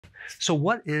So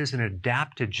what is an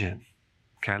adaptogen?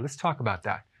 Okay, let's talk about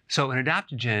that. So an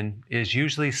adaptogen is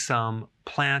usually some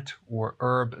plant or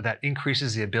herb that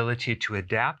increases the ability to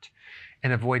adapt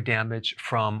and avoid damage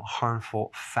from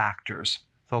harmful factors.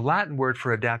 The Latin word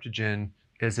for adaptogen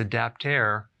is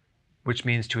adaptare, which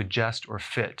means to adjust or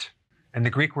fit. And the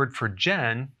Greek word for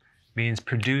gen means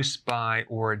produced by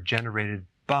or generated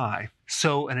by.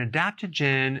 So an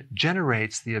adaptogen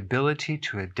generates the ability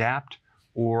to adapt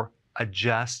or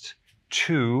adjust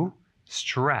to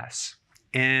stress.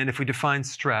 And if we define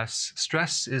stress,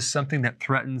 stress is something that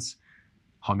threatens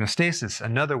homeostasis,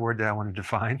 another word that I want to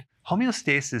define.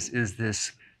 Homeostasis is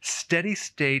this steady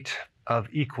state of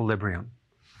equilibrium.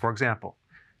 For example,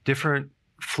 different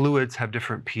fluids have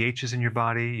different pHs in your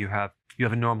body. You have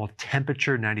a normal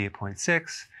temperature,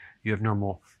 98.6. You have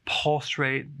normal pulse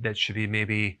rate that should be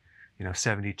maybe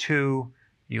 72.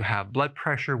 You have blood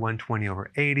pressure,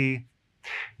 120/80.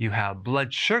 You have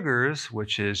blood sugars,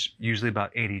 which is usually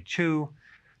about 82.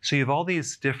 So you have all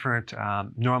these different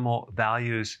normal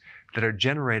values that are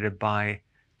generated by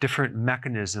different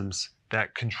mechanisms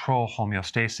that control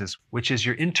homeostasis, which is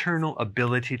your internal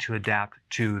ability to adapt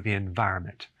to the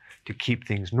environment, to keep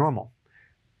things normal.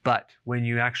 But when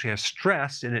you actually have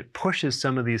stress and it pushes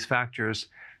some of these factors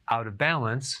out of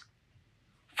balance,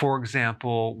 for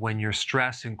example, when your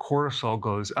stress and cortisol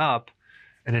goes up,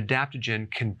 an adaptogen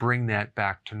can bring that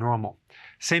back to normal.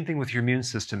 Same thing with your immune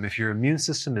system. If your immune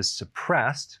system is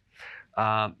suppressed,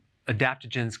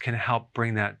 adaptogens can help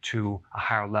bring that to a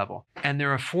higher level. And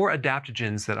there are 4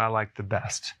 adaptogens that I like the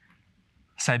best: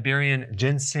 Siberian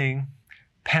ginseng,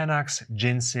 Panax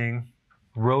ginseng,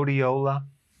 Rhodiola,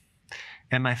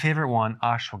 and my favorite one,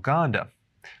 Ashwagandha,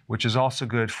 which is also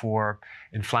good for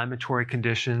inflammatory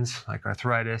conditions like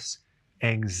arthritis,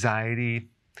 anxiety,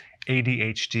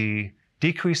 ADHD,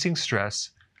 decreasing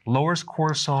stress, lowers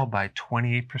cortisol by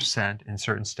 28% in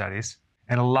certain studies,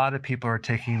 and a lot of people are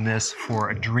taking this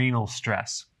for adrenal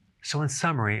stress. So in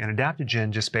summary, an adaptogen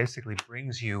just basically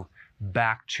brings you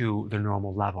back to the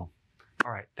normal level.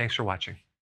 All right, thanks for watching.